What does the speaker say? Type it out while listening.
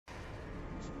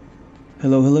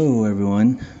Hello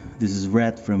everyone. This is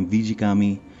Rat from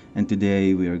V.VI, and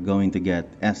today we are going to get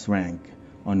S rank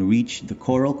on Reach the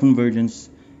Coral Convergence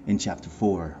in Chapter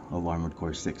 4 of Armored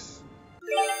Core 6.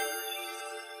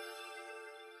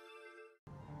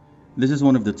 This is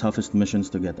one of the toughest missions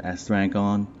to get S rank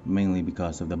on, mainly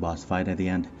because of the boss fight at the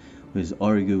end, which is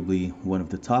arguably one of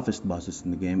the toughest bosses in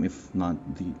the game, if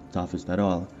not the toughest at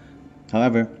all.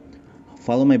 However,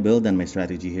 follow my build and my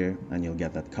strategy here, and you'll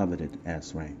get that coveted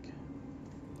S rank.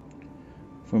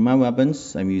 For my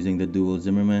weapons, I'm using the dual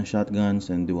Zimmerman shotguns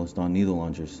and dual stun needle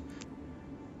launchers.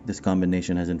 This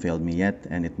combination hasn't failed me yet,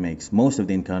 and it makes most of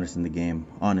the encounters in the game,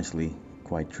 honestly,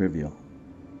 quite trivial.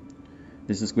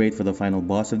 This is great for the final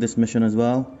boss of this mission as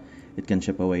well. It can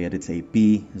chip away at its AP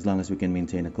as long as we can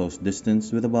maintain a close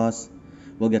distance with the boss.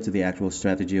 We'll get to the actual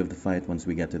strategy of the fight once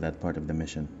we get to that part of the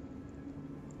mission.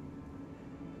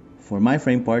 For my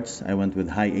frame parts, I went with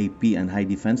high AP and high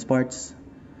defense parts.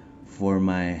 For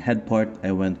my head part,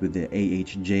 I went with the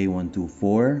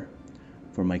AHJ124.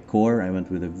 For my core, I went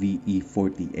with the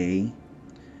VE40A.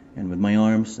 And with my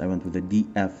arms, I went with the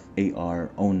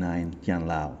DFAR09 Tian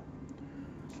Lao.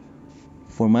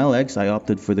 For my legs, I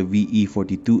opted for the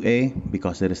VE42A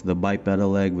because it is the bipedal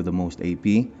leg with the most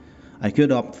AP. I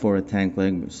could opt for a tank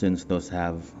leg since those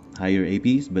have higher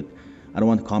APs, but I don't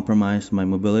want to compromise my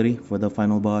mobility for the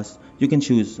final boss. You can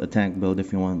choose a tank build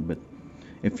if you want, but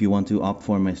if you want to opt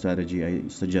for my strategy, I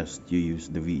suggest you use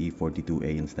the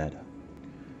VE42A instead.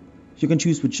 You can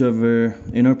choose whichever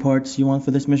inner parts you want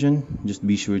for this mission. Just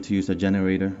be sure to use a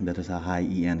generator that has a high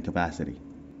EN capacity.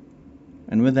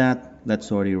 And with that, let's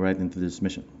sortie right into this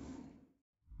mission.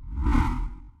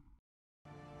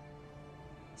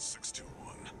 621.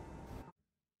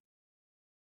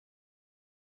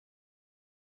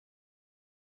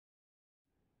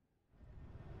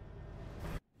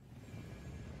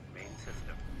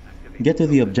 Get to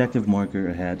the objective marker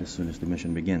ahead as soon as the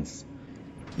mission begins.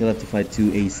 You'll have to fight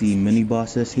two AC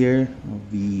mini-bosses here,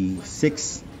 V.VI,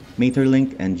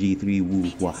 Maeterlinck, and G3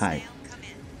 Huahai,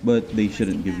 but they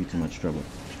shouldn't give you too much trouble.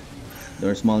 There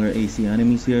are smaller AC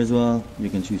enemies here as well. You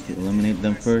can choose to eliminate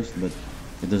them first, but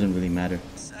it doesn't really matter.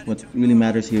 What really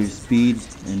matters here is speed,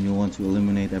 and you'll want to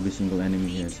eliminate every single enemy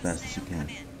here as fast as you can.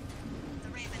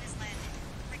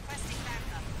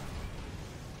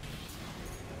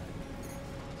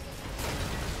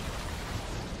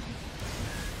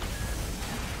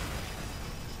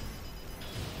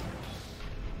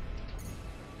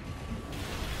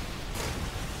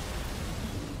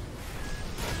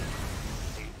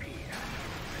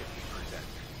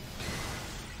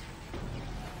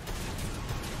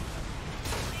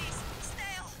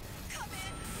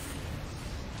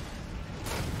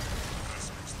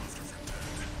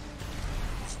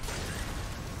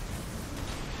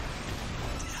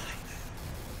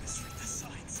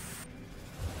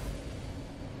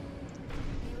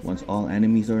 Once all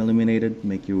enemies are eliminated,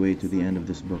 make your way to the end of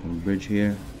this broken bridge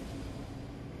here.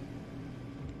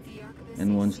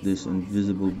 And once this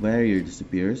invisible barrier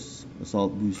disappears,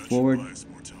 assault boost forward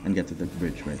and get to the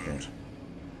bridge right there.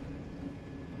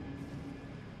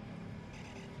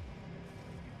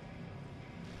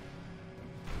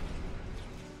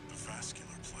 The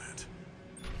vascular plant.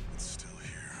 It's still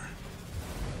here.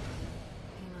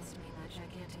 He must mean that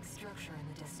gigantic structure in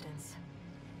the distance.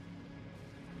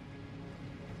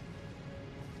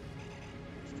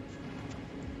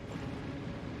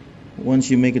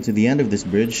 Once you make it to the end of this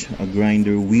bridge, a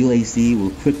grinder wheel AC will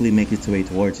quickly make its way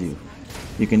towards you.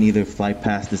 You can either fly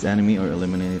past this enemy or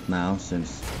eliminate it now,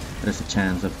 since there's a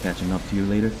chance of catching up to you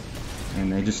later,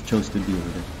 and I just chose to deal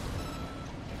with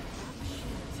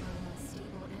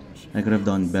it. I could have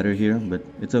done better here, but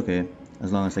it's okay,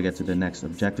 as long as I get to the next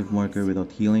objective marker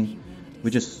without healing,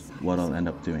 which is what I'll end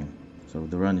up doing, so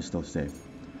the run is still safe.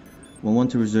 We'll want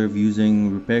to reserve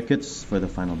using repair kits for the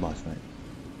final boss fight.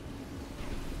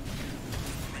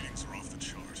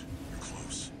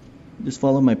 Just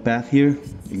follow my path here,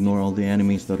 ignore all the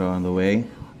enemies that are on the way.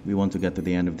 We want to get to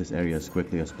the end of this area as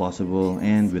quickly as possible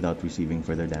and without receiving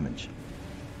further damage.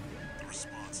 The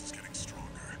response is getting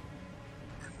stronger.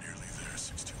 We're nearly there,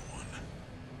 621.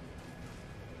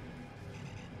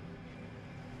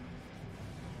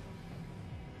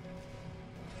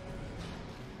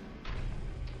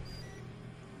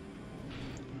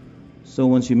 So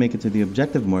once you make it to the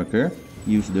objective marker,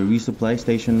 use the resupply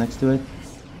station next to it.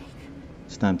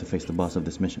 It's time to face the boss of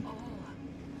this mission.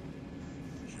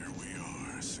 Here we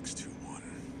are, 621.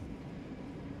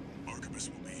 Ibis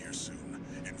will be here soon.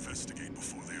 Investigate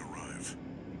before they arrive.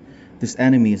 This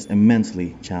enemy is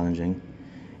immensely challenging.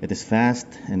 It is fast,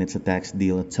 and its attacks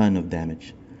deal a ton of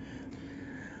damage.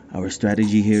 Our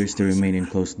strategy here is to remain in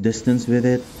close distance with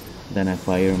it, Then I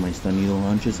fire my stun needle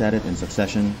launchers at it in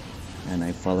succession, and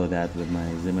I follow that with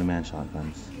my Zimmerman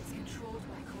shotguns.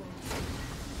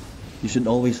 You should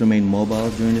always remain mobile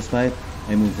during this fight.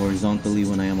 I move horizontally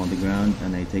when I am on the ground,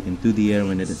 and I take into the air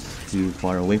when it is too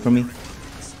far away from me.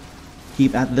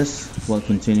 Keep at this while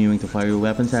continuing to fire your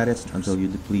weapons at it until you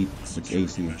deplete its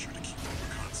AC.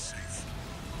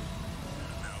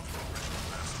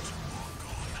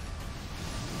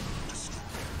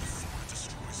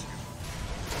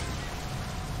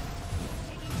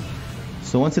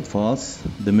 So once it falls,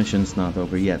 the mission's not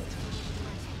over yet.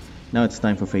 Now it's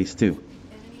time for phase 2.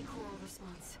 Enemy coral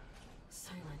response.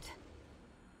 Silent.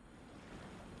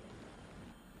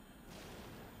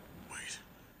 Wait.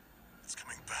 It's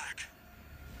coming back.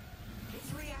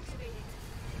 It's reactivating.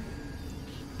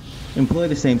 Employ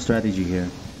the same strategy here.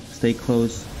 Stay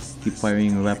close, keep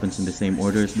firing your weapons in the same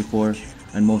order as before,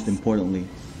 and most importantly,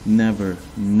 never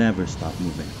stop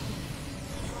moving.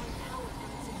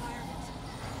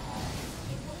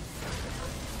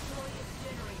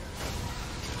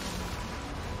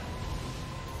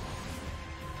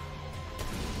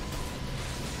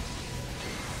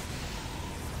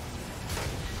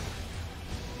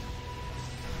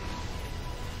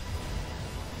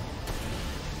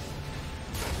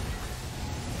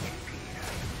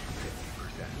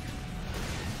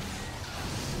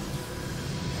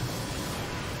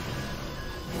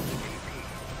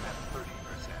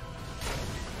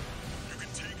 You can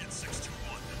take it,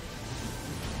 621.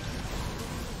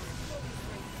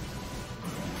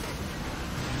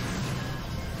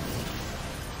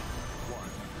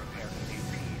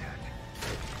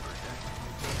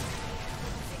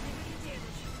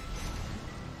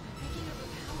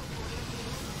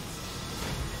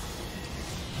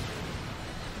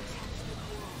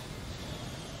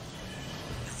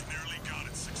 You've nearly got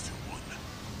it, 621.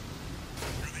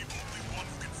 You're the only one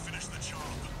who can finish the job.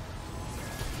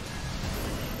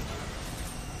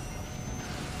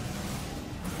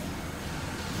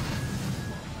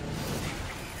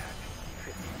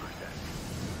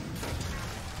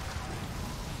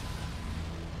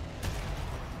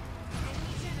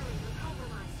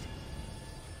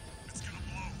 It's gonna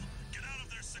blow. Get out of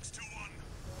there, 621.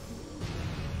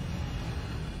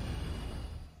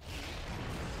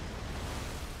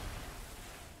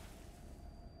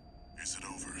 Is it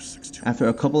over, 621? After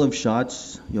a couple of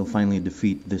shots, you'll finally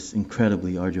defeat this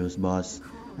incredibly arduous boss,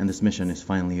 and this mission is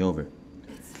finally over.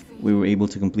 We were able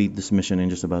to complete this mission in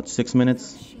just about 6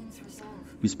 minutes.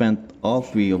 We spent all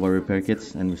 3 of our repair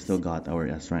kits, and we still got our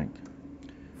S rank.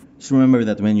 Just remember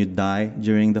that when you die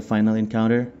during the final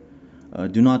encounter,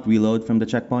 do not reload from the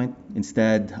checkpoint.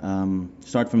 Instead,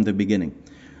 start from the beginning.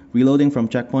 Reloading from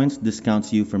checkpoints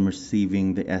discounts you from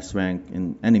receiving the S rank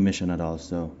in any mission at all,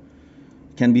 so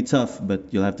it can be tough,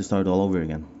 but you'll have to start all over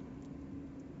again.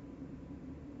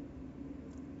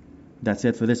 That's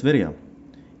it for this video.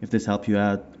 If this helped you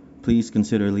out, please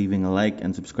consider leaving a like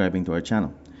and subscribing to our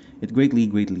channel. It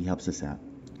greatly helps us out.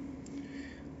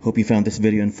 Hope you found this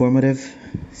video informative.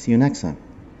 See you next time.